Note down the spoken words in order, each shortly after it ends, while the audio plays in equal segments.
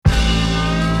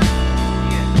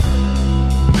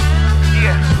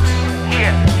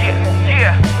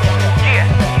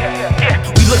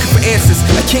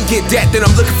can't get that, then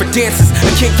I'm looking for dances. I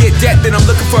can't get that, then I'm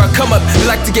looking for a come up. They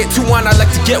like to get two on, I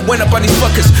like to get one up on these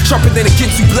fuckers. Sharper than a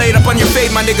Ginsu blade up on your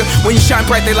fade, my nigga. When you shine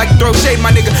bright, they like to throw shade,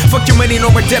 my nigga. Fuck your money,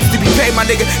 no more depth to be paid, my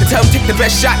nigga. And tell them take the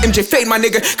best shot, MJ fade, my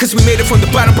nigga. Cause we made it from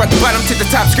the bottom, brought the bottom to the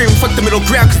top. Screaming fuck the middle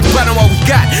ground, cause the bottom all we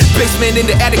got. Basement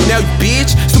in the attic, now you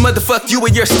bitch. So motherfuck you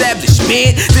and your established,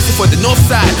 man. This is for the north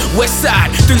side, west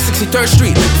side, 363rd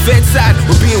Street, the Fed side.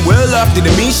 We're being well off,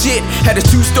 didn't mean shit. Had a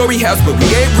 2-story house, but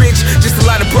we ain't rich. Just a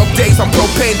lot of broke days on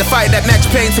propane. The fire that match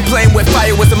pain. So playing with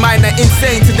fire was a mind that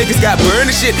insane. Till niggas got burned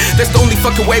and shit. That's the only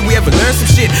fucking way we ever learned some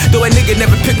shit. Though a nigga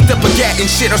never picked up a gat and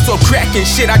shit, or so cracking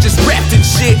shit. I just rapped and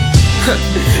shit.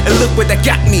 And look where that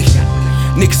got me.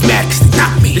 Niggas mad cause they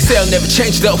knock me. They say I'll never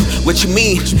change though. What you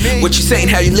mean? What you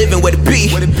saying? How you living? What it be?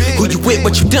 Who you with?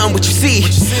 What you done? What you see?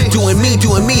 Doing me,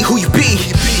 who you be?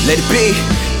 Let it be,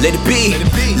 let it be.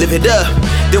 Live it up,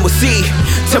 then we'll see.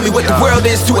 Tell me what the world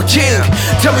is to a king.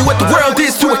 Tell me what the world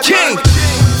is to a king.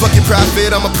 Fucking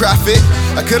profit, I'm a prophet.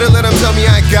 I could've let them tell me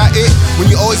I ain't got it. When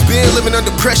you always been living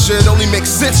under pressure, it only makes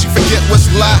sense, you forget what's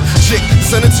logic.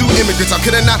 Son of 2 immigrants, how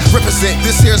could I not represent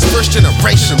this here's first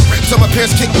generation? So my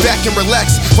parents kick back and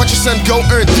relax. Watch your son go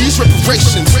earn these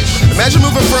reparations. Imagine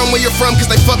moving from where you're from, cause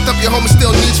they fucked up your home and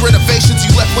still needs renovations.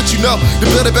 You left what you know to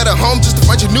build a better home, just to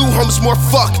find your new home is more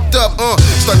fucked up.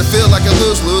 Starting to feel like a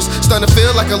lose-lose, starting to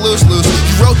feel like a lose-lose.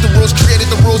 You wrote the rules, created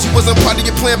the rules, you wasn't part of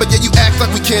your plan, but yet you act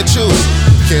like we can't choose.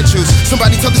 Can't choose.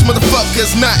 Somebody tell these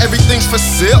motherfuckers not everything's for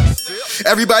sale.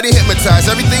 Everybody hypnotized,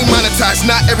 everything monetized,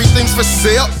 not everything's for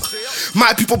sale.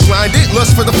 My people blinded,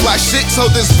 lust for the fly shit, so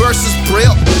this verse is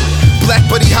braille. Black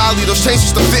Buddy Holly, those chains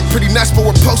used to fit pretty nice, but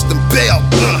we're posting bail.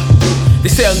 They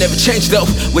say I'll never change though.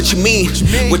 What you mean?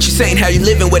 What you saying? How you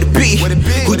living? What it be?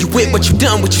 Who you with? What you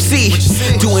done? What you see?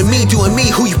 Doing me,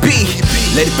 who you be?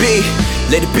 Let it be,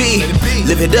 let it be.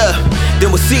 Live it up,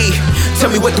 then we'll see. Tell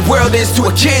me what the world is to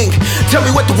a king. Tell me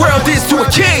what the world is to a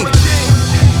king.